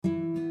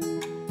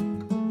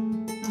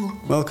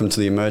Welcome to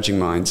the Emerging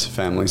Minds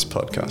Families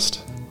Podcast.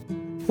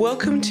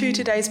 Welcome to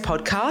today's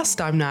podcast.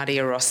 I'm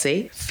Nadia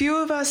Rossi. Few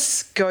of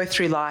us go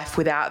through life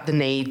without the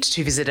need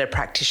to visit a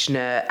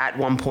practitioner at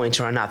one point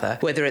or another,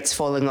 whether it's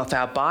falling off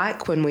our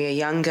bike when we are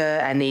younger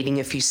and needing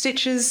a few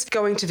stitches,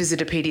 going to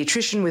visit a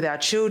paediatrician with our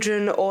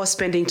children, or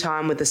spending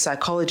time with a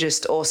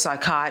psychologist or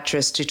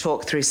psychiatrist to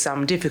talk through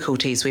some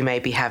difficulties we may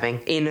be having.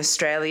 In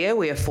Australia,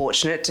 we are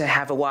fortunate to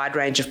have a wide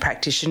range of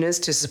practitioners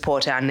to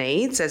support our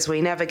needs as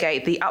we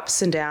navigate the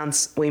ups and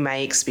downs we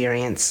may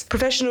experience.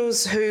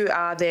 Professionals who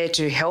are there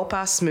to help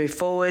us move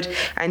forward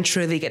and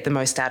truly get the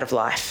most out of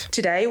life.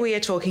 Today we are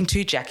talking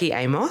to Jackie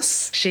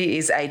Amos. She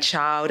is a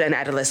child and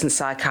adolescent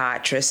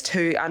psychiatrist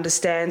who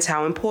understands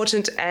how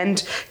important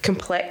and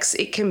complex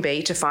it can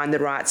be to find the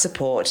right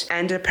support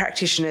and a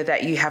practitioner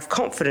that you have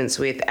confidence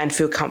with and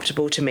feel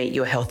comfortable to meet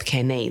your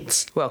healthcare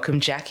needs. Welcome,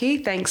 Jackie.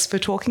 Thanks for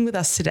talking with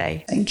us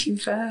today. Thank you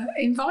for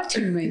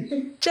inviting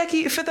me.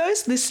 Jackie, for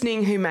those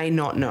listening who may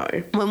not know,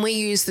 when we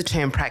use the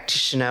term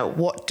practitioner,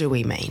 what do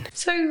we mean?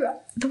 So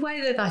the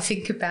way that I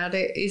think about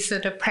it is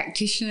that a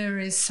practitioner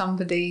is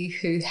somebody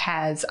who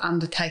has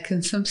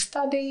undertaken some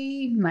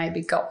study,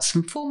 maybe got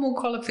some formal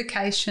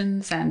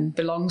qualifications and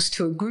belongs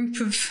to a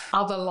group of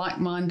other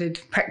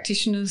like-minded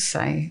practitioners,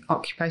 say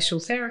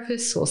occupational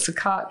therapists or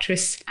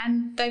psychiatrists,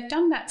 and they've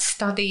done that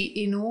study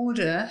in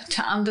order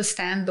to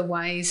understand the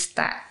ways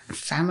that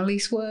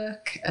families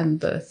work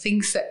and the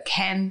things that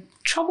can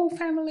trouble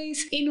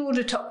families in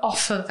order to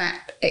offer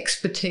that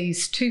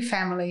expertise to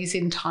families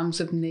in times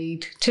of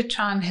need to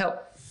try and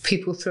help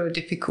people through a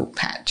difficult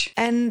patch.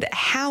 And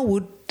how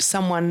would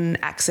someone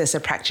access a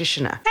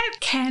practitioner? That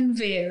can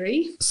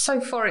vary. So,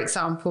 for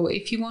example,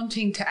 if you're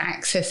wanting to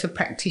access a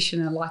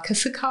practitioner like a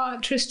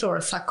psychiatrist or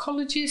a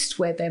psychologist,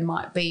 where there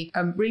might be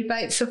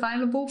rebates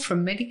available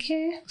from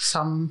Medicare,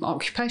 some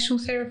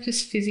occupational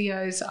therapists,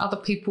 physios, other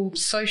people,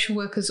 social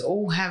workers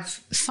all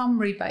have some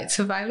rebates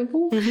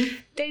available,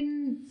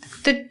 then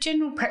the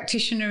general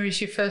practitioner is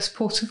your first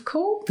port of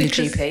call. The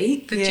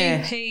GP? The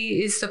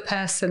GP is the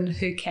person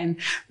who can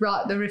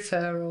write the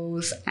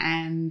referrals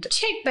and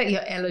check that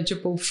you're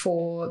eligible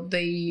for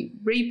the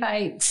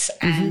rebates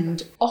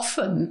and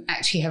often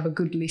actually have a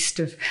good list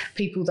of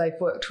people they've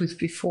worked with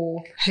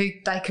before who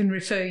they can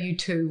refer you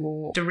to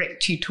or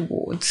direct you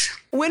towards.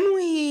 When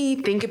we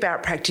think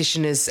about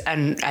practitioners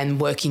and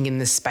working in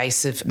the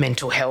space of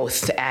mental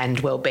health and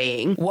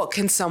well-being, what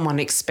can someone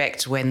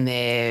expect when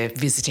they're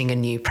visiting a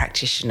new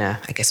practitioner,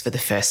 I guess, for the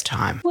first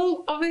time?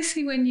 Well,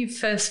 obviously when you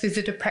first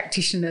visit a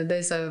practitioner,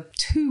 there's a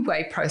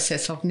two-way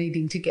process of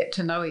needing to get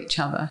to know each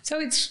other. So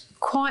it's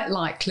quite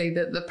likely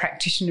that the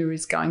practitioner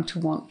is going to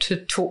want to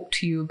talk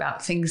to you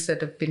about things that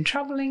have been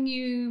troubling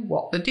you,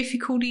 what the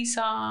difficulties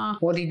are,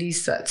 what it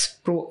is that's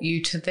brought you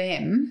to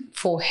them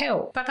for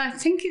help. But I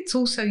think it's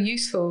also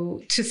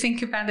useful to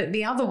think about it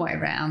the other way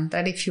around,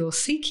 that if you're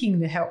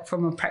seeking the help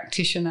from a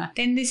practitioner,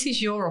 then this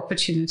is your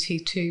opportunity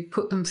to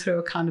put them through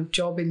a kind of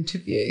job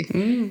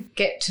interview,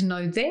 get to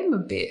know them a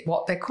bit,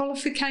 what their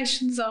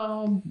qualifications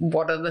are,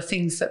 what are the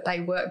things that they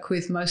work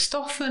with most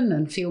often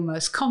and feel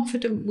most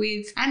confident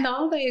with, and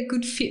are they a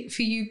good fit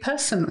for you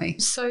personally.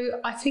 So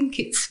I think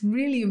it's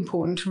really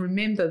important to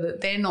remember that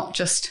they're not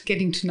just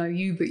getting to know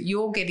you, but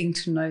you're getting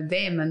to know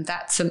them, and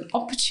that's an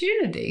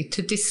opportunity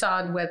to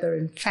decide whether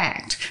in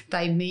fact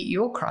they meet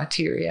your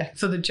criteria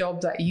for the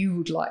job that you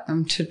would like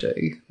them to do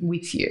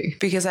with you.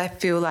 Because I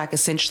feel like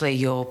essentially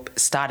you're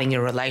starting a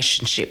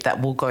relationship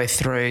that will go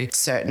through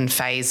certain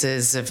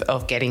phases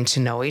of getting to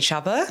know each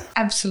other.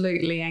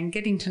 Absolutely, and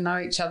getting to know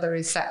each other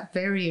is that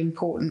very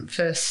important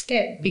first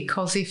step,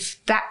 because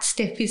if that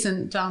step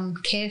isn't done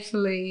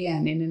carefully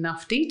and in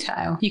enough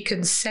detail, you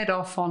can set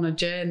off on a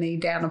journey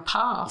down a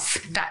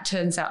path that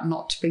turns out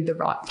not to be the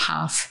right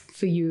path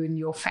for you and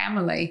your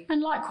family.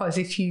 And likewise,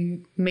 if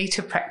you meet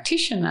a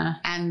practitioner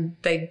and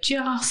they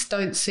just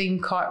don't seem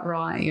quite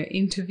right, you're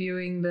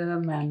interviewing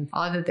them and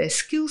either their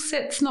skill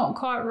set's not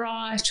quite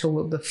right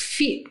or the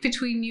fit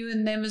between you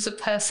and them as a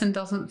person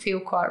doesn't feel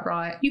quite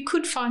right, you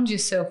could find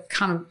yourself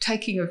kind of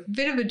taking a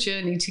bit of a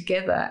journey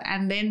together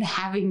and then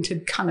having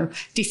to kind of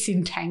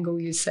disentangle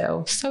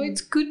yourselves. So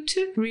it's good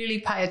to really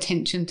pay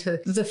attention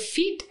to the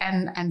fit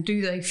and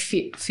do they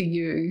fit for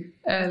you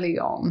early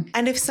on.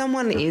 And if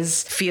someone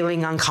is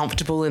feeling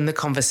uncomfortable in the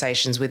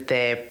conversations with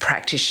their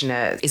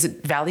practitioner, is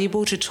it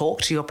valuable to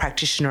talk to your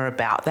practitioner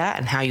about that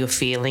and how you're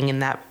feeling in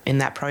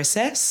that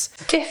process?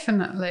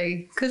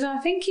 Definitely, because I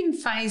think in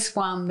phase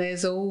one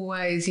there's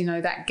always,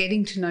 that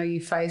getting to know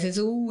you phase, there's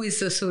always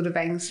the sort of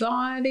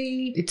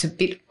anxiety. It's a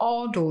bit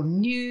odd or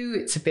new,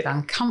 it's a bit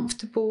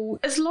uncomfortable.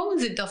 As long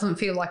as it doesn't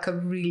feel like a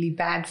really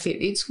bad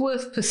fit, it's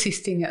worth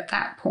persisting at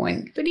that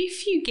point. But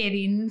if you get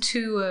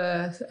into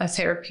a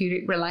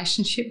therapeutic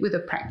relationship with a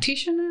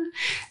practitioner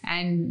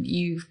and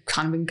you've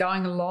kind of been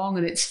going along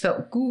and it's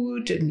felt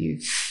good and you're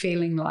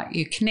feeling like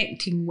you're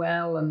connecting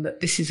well and that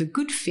this is a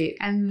good fit,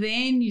 and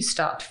then you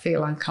start to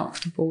feel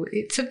uncomfortable,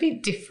 it's a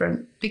bit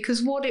different.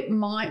 because what it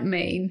might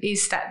mean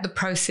is that the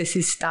process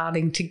is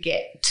starting to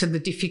get to the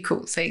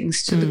difficult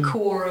things, to the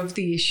core of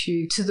the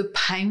issue, to the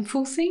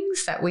painful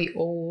things that we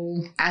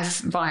all,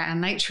 as by our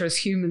nature as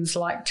humans,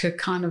 like to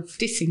kind of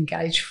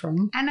disengage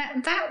from. And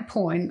at that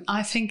point,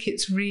 I think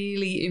it's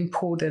really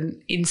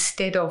important,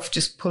 instead of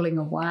just pulling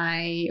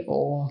away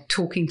or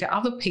talking to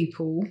other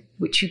people,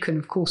 which you can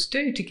of course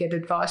do to get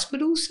advice,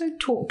 but also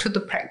talk to the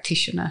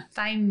practitioner.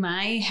 They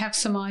may have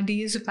some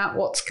ideas about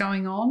what's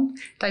going on.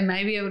 They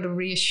may be able to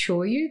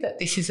reassure you that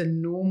this is a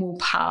normal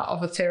part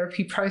of a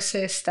therapy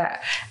process,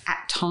 that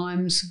at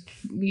times,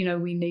 we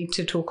need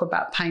to talk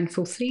about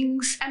painful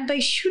things, and they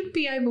should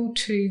be able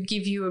to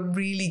give you a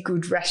really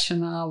good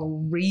rationale or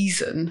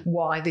reason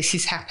why this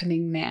is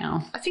happening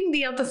now. I think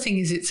the other thing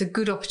is it's a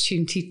good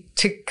opportunity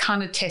to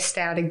kind of test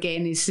out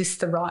again, is this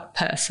the right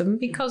person?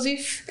 Because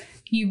if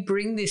you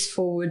bring this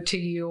forward to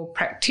your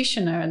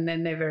practitioner and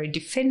then they're very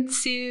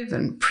defensive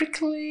and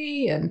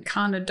prickly and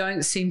kind of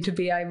don't seem to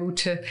be able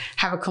to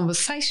have a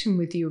conversation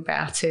with you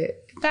about it,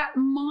 that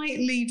might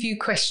leave you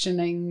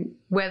questioning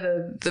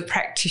whether the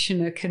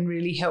practitioner can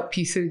really help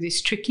you through this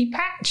tricky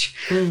patch.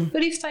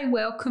 But if they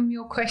welcome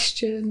your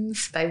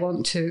questions, they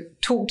want to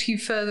talk to you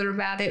further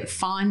about it,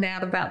 find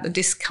out about the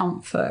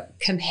discomfort,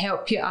 can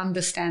help you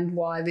understand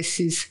why this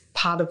is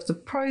part of the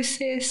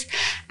process,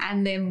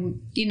 and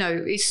then,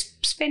 is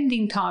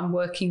spending time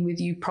working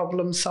with you,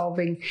 problem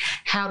solving,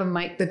 how to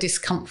make the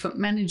discomfort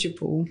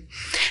manageable,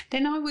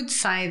 then I would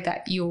say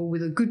that you're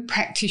with a good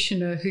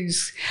practitioner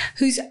who's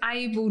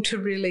able to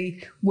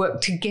really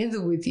work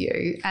together with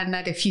you, and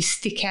that if you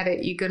stick at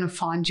it, you're going to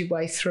find your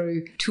way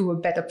through to a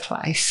better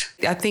place.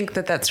 I think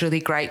that that's really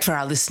great for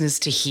our listeners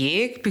to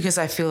hear, because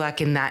I feel like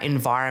in that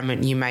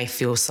environment you may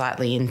feel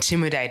slightly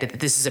intimidated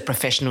that this is a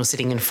professional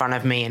sitting in front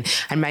of me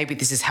and maybe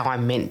this is how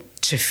I'm meant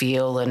to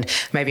feel, and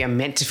maybe I'm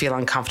meant to feel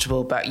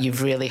uncomfortable, but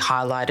you've really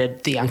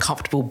highlighted the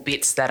uncomfortable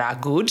bits that are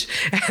good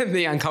and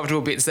the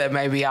uncomfortable bits that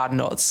maybe are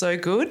not so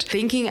good.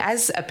 Thinking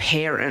as a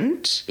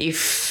parent,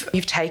 if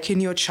you've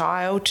taken your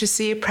child to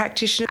see a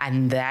practitioner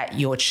and that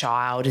your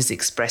child is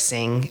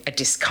expressing a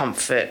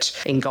discomfort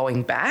in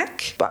going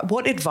back, but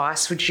what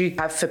advice would you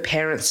have for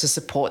parents to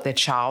support their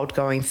child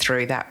going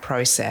through that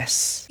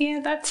process?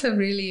 Yeah, that's a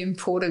really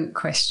important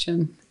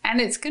question. And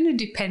it's going to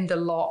depend a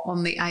lot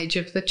on the age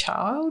of the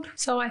child.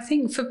 So I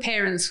think for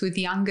parents with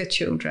younger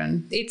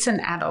children, it's an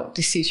adult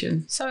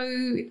decision.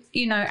 So,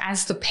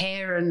 as the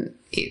parent,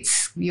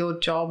 it's your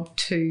job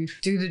to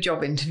do the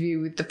job interview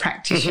with the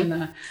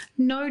practitioner.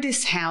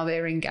 Notice how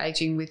they're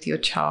engaging with your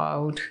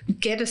child.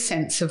 Get a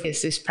sense of,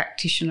 is this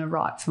practitioner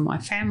right for my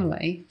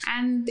family?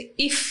 And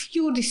if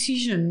your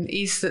decision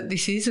is that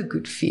this is a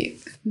good fit,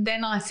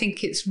 then I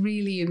think it's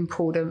really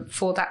important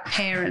for that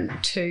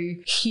parent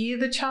to hear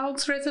the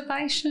child's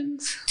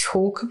reservations,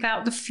 talk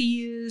about the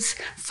fears,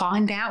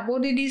 find out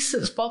what it is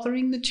that's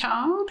bothering the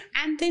child,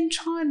 and then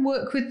try and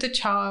work with the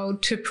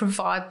child to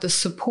provide the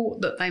support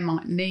that they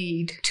might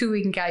need to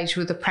engage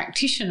with a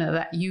practitioner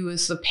that you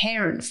as the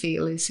parent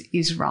feel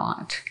is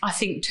right. I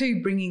think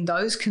too, bringing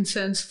those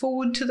concerns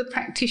forward to the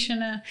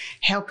practitioner,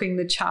 helping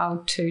the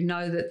child to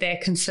know that their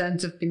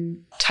concerns have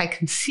been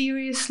taken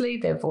seriously,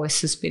 their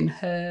voice has been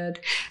heard,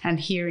 and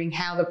hearing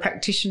how the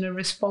practitioner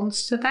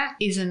responds to that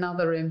is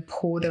another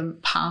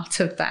important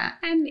part of that.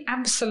 And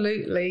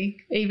absolutely,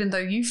 even though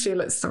you feel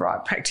it's the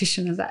right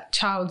practitioner, that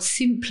child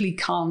simply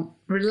can't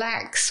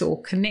relax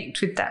or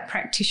connect with that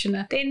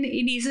practitioner, then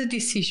it is a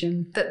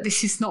decision that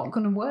this is not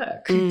going to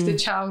work. If the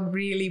child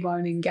really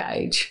won't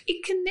engage,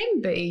 it can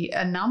then be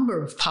a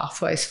number of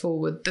pathways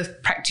forward. The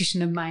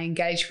practitioner may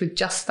engage with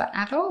just the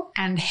adult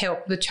and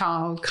help the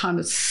child kind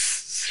of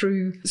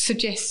through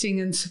suggesting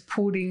and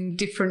supporting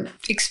different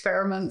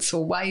experiments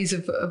or ways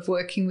of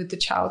working with the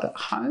child at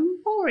home.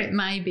 Or it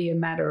may be a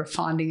matter of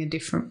finding a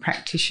different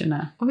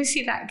practitioner.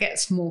 Obviously, that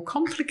gets more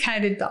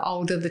complicated the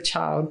older the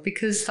child,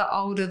 because the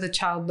older the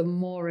child, the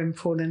more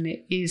important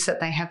it is that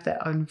they have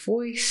their own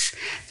voice,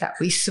 that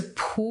we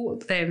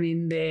support them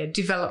in their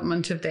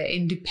development of their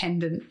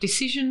independent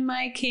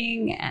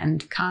decision-making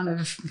and kind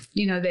of,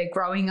 their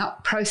growing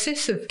up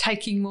process of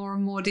taking more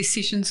and more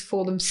decisions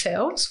for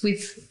themselves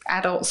with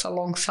adults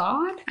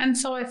alongside. And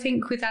so I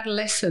think with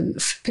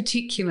adolescents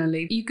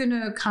particularly, you're going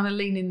to kind of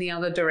lean in the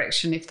other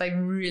direction. If they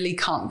really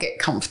can't get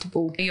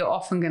comfortable, you're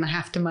often going to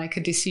have to make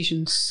a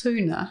decision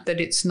sooner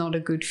that it's not a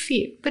good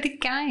fit. But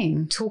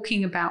again,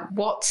 talking about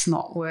what's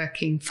not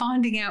working,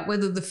 finding out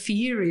whether the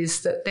fear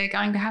is that they're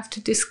going to have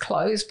to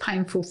disclose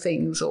painful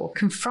things or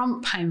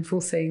confront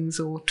painful things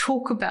or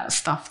talk about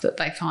stuff that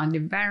they find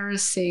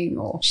embarrassing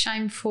or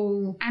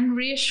shameful, and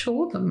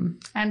reassure them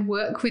and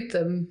work with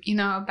them,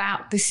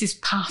 about this is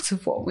part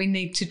of what we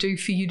need to do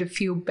for you to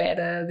feel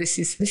better. This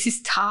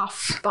is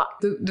tough, but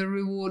the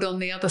reward on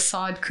the other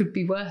side could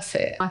be worth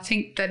it. I think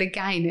think that,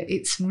 again,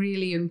 it's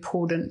really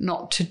important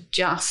not to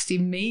just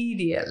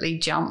immediately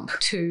jump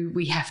to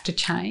we have to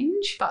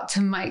change, but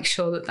to make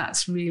sure that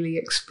that's really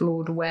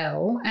explored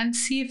well and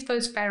see if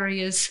those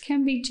barriers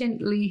can be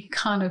gently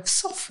kind of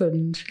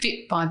softened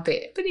bit by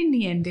bit. But in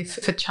the end,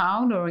 if a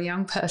child or a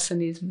young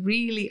person is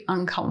really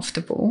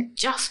uncomfortable,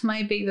 just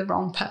may be the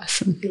wrong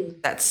person.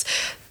 That's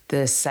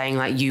the saying,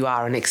 like, you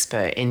are an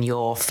expert in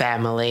your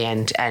family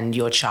and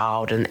your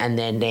child and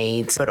their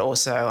needs, but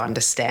also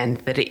understand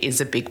that it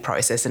is a big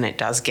process and it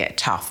does get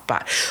tough,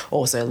 but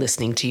also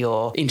listening to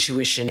your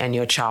intuition and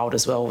your child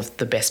as well with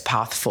the best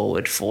path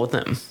forward for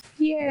them.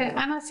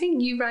 Yeah, and I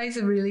think you raise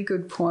a really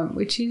good point,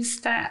 which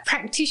is that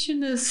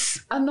practitioners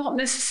are not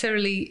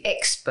necessarily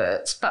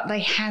experts, but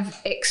they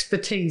have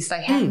expertise.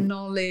 They have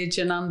knowledge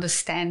and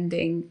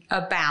understanding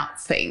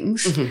about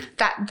things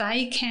that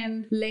they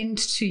can lend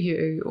to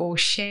you or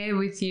share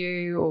with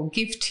you or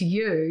give to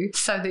you,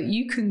 so that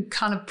you can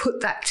kind of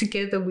put that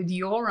together with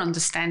your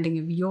understanding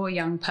of your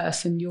young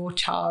person, your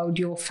child,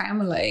 your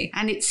family.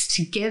 And it's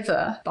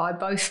together by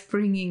both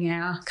bringing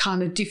our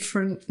kind of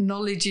different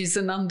knowledges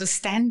and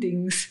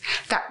understandings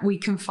that we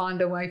can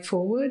find a way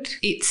forward.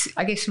 It's,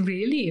 I guess,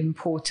 really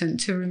important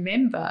to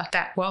remember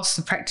that whilst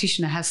the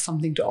practitioner has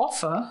something to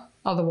offer,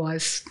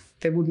 otherwise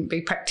there wouldn't be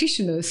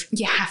practitioners,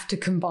 you have to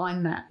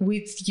combine that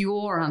with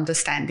your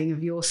understanding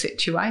of your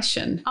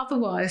situation.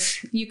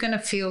 Otherwise, you're going to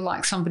feel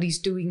like somebody's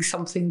doing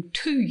something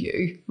to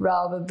you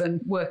rather than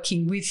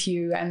working with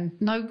you, and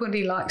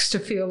nobody likes to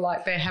feel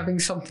like they're having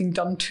something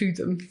done to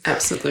them.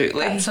 Absolutely.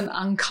 That's an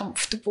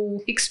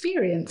uncomfortable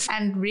experience.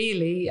 And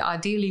really,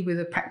 ideally with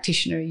a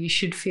practitioner, you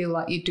should feel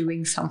like you're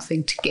doing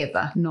something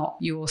together, not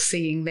you're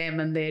seeing them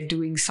and they're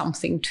doing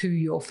something to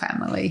your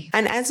family.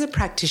 And as a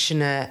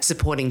practitioner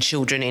supporting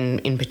children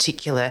in particular,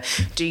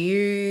 do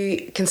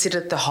you consider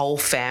the whole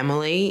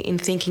family in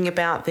thinking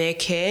about their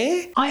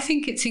care? I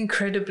think it's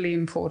incredibly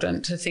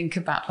important to think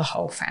about the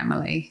whole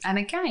family. And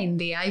again,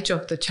 the age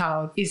of the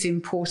child is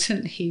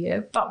important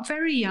here, but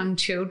very young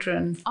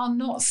children are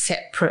not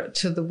separate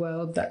to the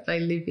world that they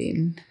live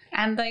in.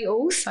 And they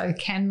also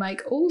can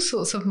make all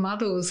sorts of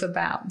muddles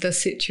about the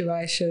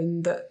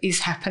situation that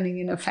is happening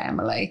in a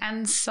family.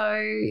 And so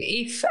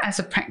if, as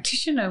a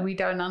practitioner, we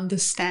don't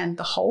understand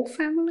the whole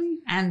family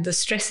and the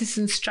stresses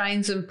and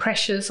strains and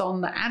pressures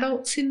on the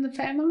adults in the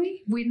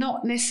family, we're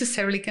not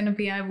necessarily going to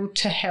be able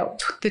to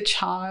help the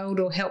child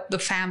or help the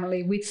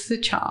family with the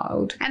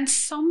child. And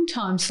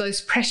sometimes those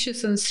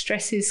pressures and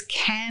stresses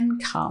can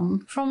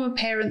come from a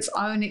parent's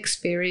own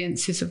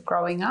experiences of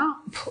growing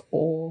up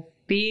or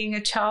being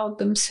a child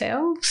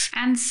themselves.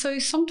 And so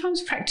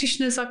sometimes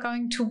practitioners are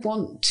going to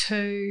want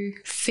to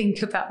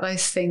think about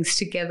those things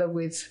together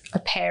with a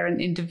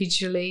parent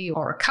individually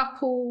or a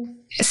couple,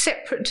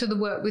 separate to the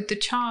work with the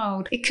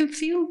child. It can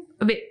feel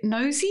a bit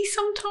nosy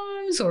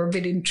sometimes or a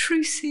bit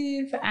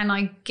intrusive, and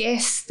I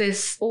guess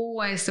there's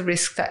always the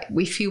risk that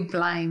we feel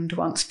blamed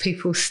once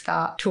people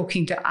start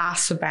talking to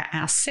us about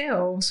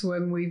ourselves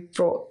when we've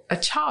brought a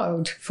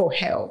child for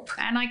help.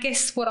 And I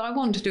guess what I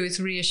want to do is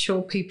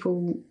reassure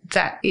people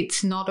that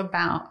it's not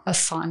about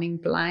assigning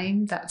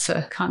blame. That's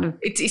a kind of,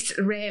 it's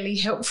rarely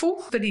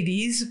helpful, but it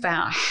is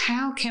about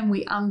how can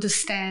we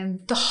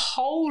understand the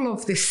whole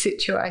of this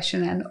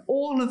situation and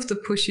all of the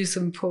pushes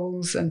and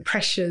pulls and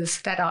pressures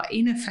that are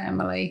in a family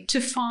to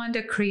find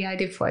a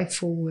creative way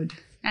forward.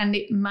 And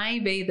it may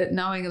be that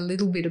knowing a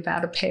little bit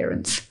about a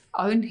parent's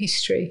own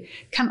history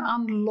can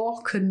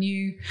unlock a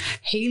new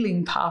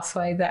healing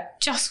pathway that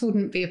just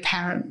wouldn't be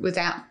apparent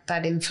without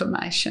that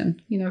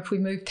information. You know, if we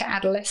move to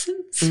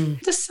adolescence,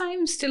 the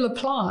same still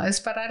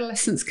applies, but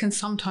adolescents can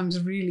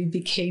sometimes really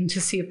be keen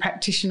to see a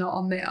practitioner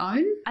on their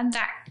own, and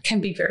that can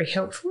be very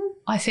helpful.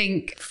 I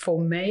think for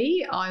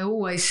me, I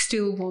always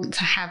still want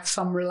to have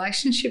some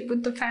relationship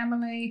with the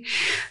family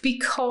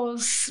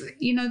because,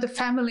 you know, the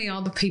family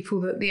are the people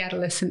that the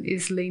adolescent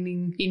is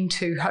leaning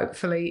into,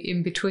 hopefully,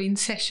 in between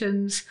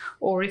sessions,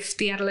 or if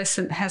the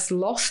adolescent has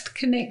lost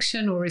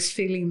connection or is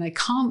feeling they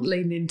can't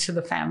lean into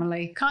the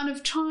family, kind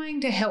of trying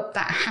to help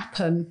that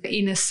happen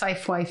in a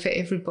safe way for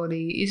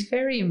everybody is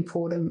very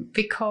important,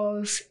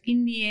 because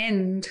in the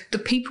end, the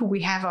people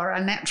we have are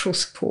our natural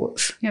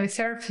supports. You know,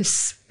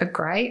 therapists are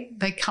great.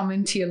 They come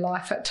into your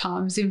life at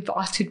times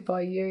invited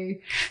by you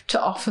to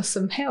offer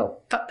some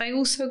help, but they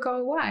also go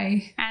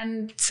away.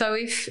 And so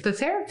if the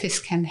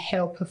therapist can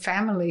help a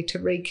family to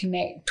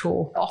reconnect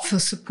or offer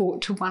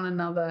support to one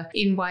another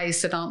in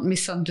ways that aren't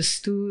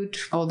misunderstood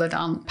or that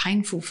aren't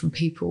painful for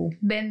people,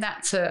 then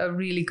that's a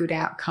really good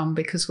outcome,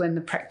 because when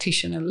the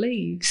practitioner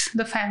leaves,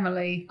 the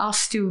family are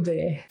still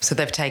there. So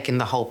they've taken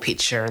the whole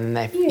picture and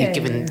you've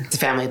given the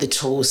family the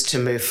tools to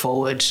move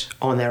forward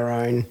on their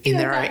own, in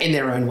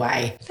their own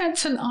way.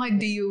 That's an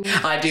ideal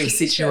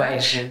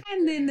situation.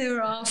 And then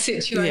there are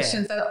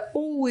situations that are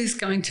always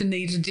going to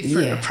need a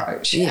different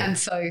approach. Yeah. And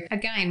so,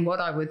 again, what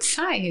I would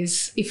say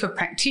is if a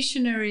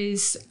practitioner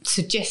is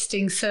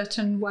suggesting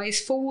certain ways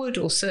forward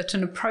or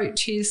certain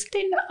approaches,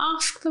 then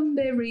ask them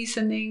their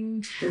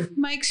reasoning,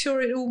 make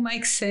sure it all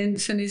makes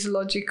sense and is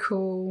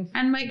logical,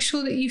 and make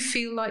sure that you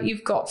feel like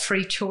you've got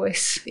free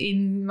choice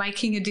in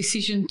making a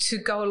decision to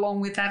go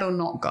along with that or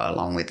not go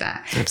along with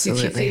that.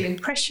 Absolutely. If you're feeling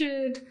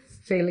pressured,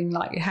 feeling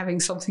like you're having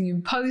something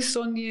imposed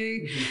on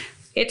you,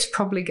 it's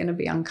probably going to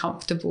be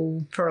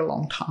uncomfortable for a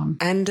long time.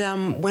 And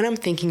when I'm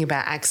thinking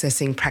about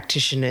accessing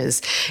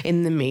practitioners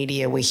in the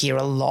media, we hear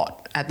a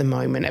lot at the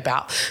moment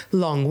about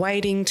long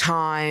waiting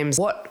times.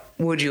 What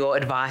would your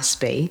advice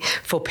be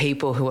for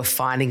people who are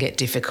finding it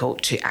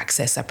difficult to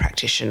access a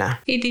practitioner?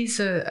 It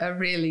is a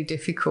really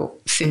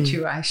difficult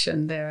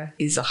situation. There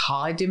is a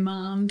high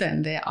demand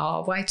and there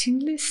are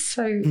waiting lists.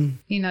 So,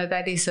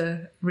 that is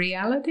a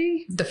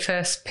reality. The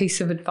first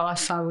piece of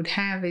advice I would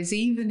have is,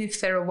 even if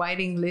there are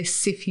waiting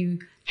lists, if you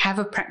have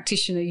a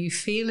practitioner you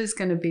feel is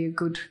going to be a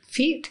good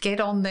fit, get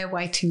on their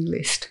waiting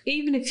list.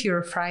 Even if you're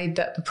afraid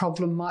that the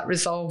problem might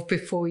resolve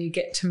before you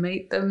get to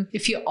meet them,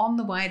 if you're on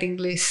the waiting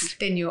list,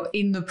 then you're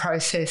in the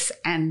process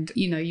and,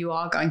 you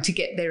are going to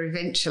get there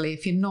eventually.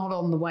 If you're not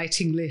on the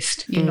waiting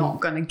list, you're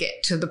not going to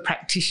get to the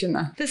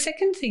practitioner. The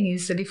second thing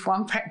is that if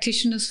one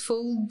practitioner's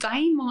full,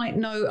 they might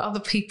know other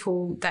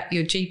people that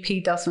your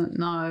GP doesn't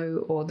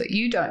know or that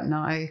you don't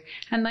know,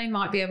 and they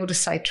might be able to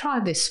say, try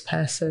this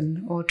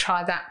person or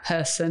try that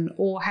person,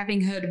 or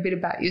having heard a bit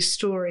about your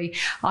story,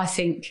 I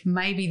think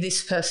maybe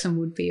this person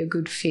would be a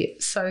good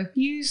fit. So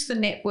use the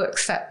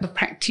networks that the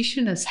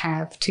practitioners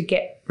have to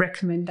get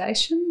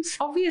recommendations.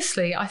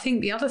 Obviously, I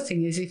think the other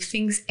thing is, if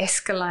things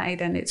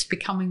escalate and it's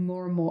becoming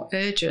more and more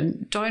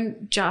urgent,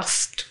 don't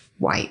just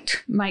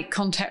wait. Make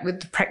contact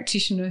with the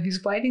practitioner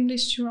whose waiting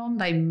list you're on.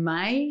 They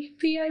may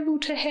be able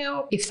to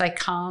help. If they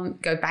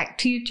can't, go back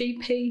to your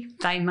GP.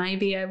 They may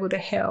be able to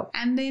help.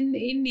 And then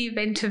in the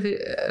event of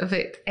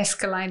it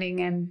escalating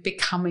and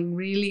becoming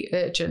really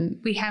urgent,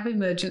 we have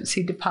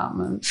emergency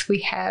departments, we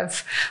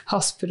have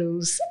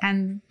hospitals,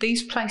 and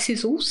these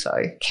places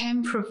also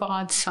can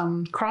provide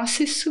some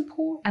crisis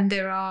support. And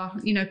there are,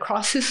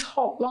 crisis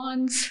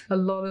hotlines. A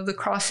lot of the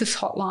crisis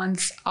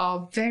hotlines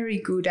are very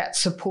good at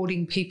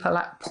supporting people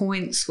at points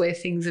where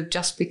things have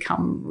just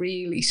become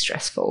really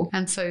stressful.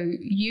 And so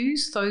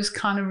use those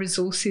kind of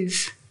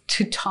resources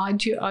to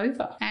tide you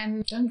over,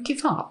 and don't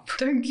give up.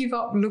 Don't give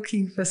up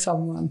looking for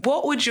someone.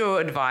 What would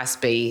your advice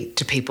be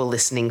to people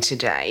listening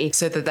today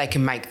so that they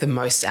can make the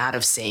most out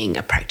of seeing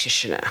a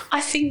practitioner?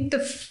 I think the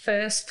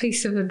first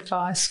piece of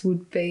advice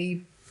would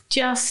be,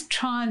 just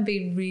try and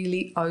be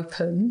really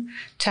open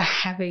to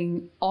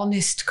having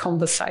honest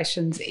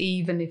conversations,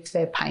 even if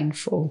they're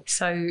painful.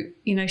 So,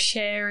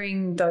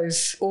 sharing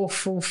those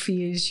awful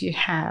fears you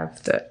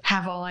have, that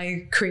have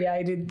I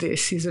created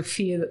this, is a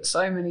fear that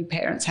so many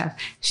parents have.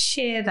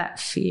 Share that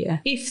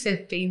fear. If there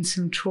have been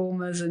some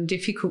traumas and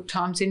difficult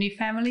times in your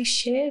family,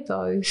 share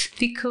those,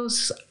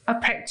 because a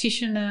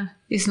practitioner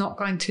is not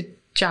going to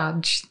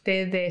judge.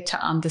 They're there to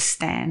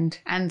understand.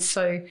 And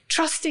so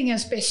trusting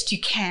as best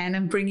you can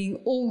and bringing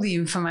all the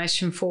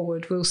information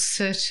forward will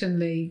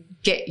certainly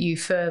get you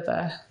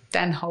further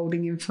than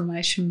holding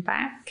information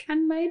back,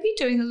 and maybe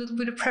doing a little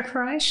bit of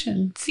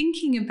preparation,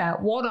 thinking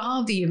about what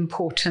are the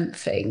important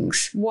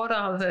things, what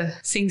are the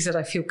things that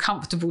I feel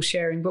comfortable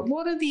sharing, but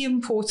what are the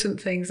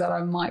important things that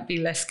I might be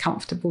less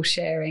comfortable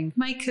sharing.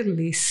 Make a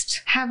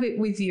list, have it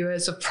with you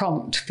as a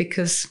prompt,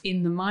 because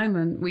in the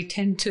moment we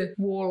tend to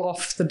wall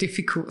off the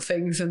difficult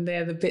things, and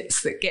they're the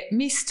bits that get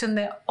missed, and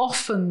they're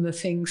often the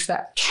things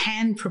that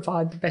can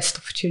provide the best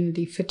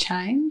opportunity for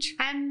change.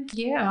 And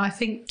I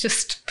think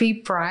just be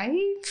brave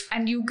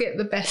and you'll get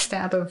the best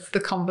out of the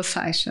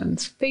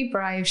conversations. Be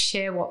brave,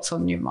 share what's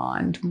on your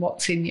mind,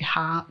 what's in your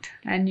heart,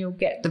 and you'll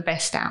get the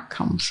best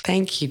outcomes.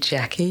 Thank you,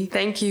 Jackie.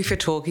 Thank you for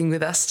talking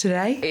with us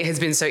today. It has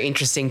been so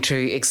interesting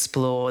to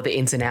explore the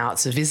ins and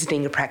outs of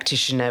visiting a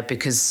practitioner,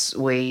 because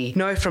we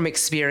know from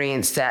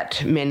experience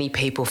that many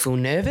people feel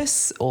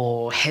nervous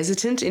or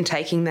hesitant in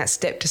taking that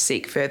step to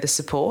seek further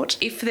support.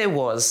 If there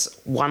was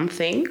one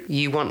thing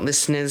you want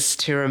listeners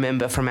to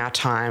remember from our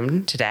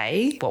time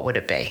today, what would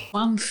it be?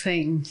 One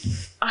thing.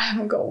 I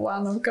haven't got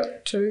one, I've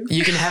got two.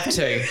 You can have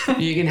two.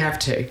 You can have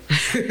two.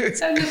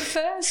 So the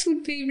first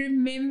would be,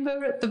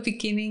 remember at the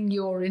beginning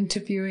you're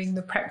interviewing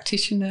the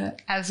practitioner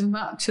as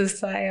much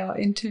as they are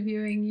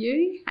interviewing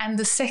you. And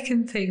the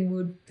second thing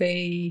would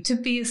be to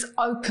be as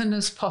open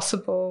as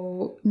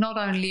possible, not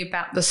only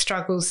about the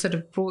struggles that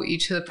have brought you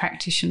to the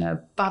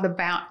practitioner, but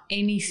about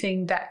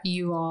anything that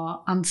you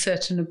are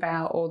uncertain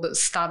about or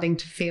that's starting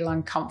to feel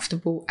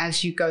uncomfortable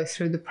as you go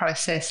through the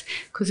process.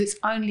 Because it's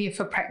only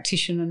if a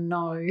practitioner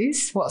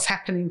knows what's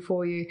happening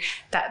for you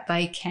that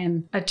they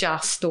can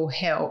adjust or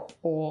help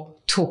or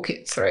talk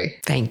it through.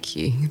 Thank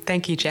you.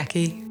 Thank you,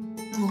 Jackie.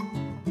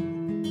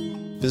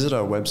 Visit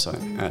our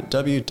website at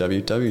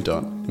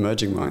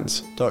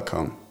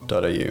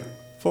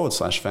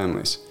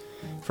www.emergingminds.com.au/families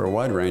for a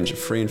wide range of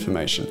free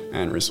information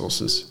and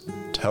resources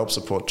to help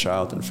support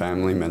child and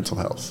family mental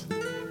health.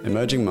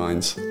 Emerging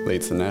Minds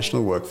leads the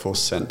National Workforce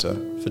Centre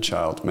for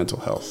Child Mental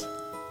Health.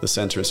 The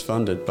centre is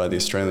funded by the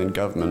Australian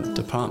Government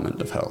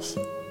Department of Health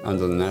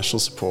under the National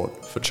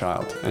Support for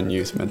Child and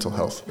Youth Mental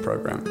Health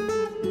program.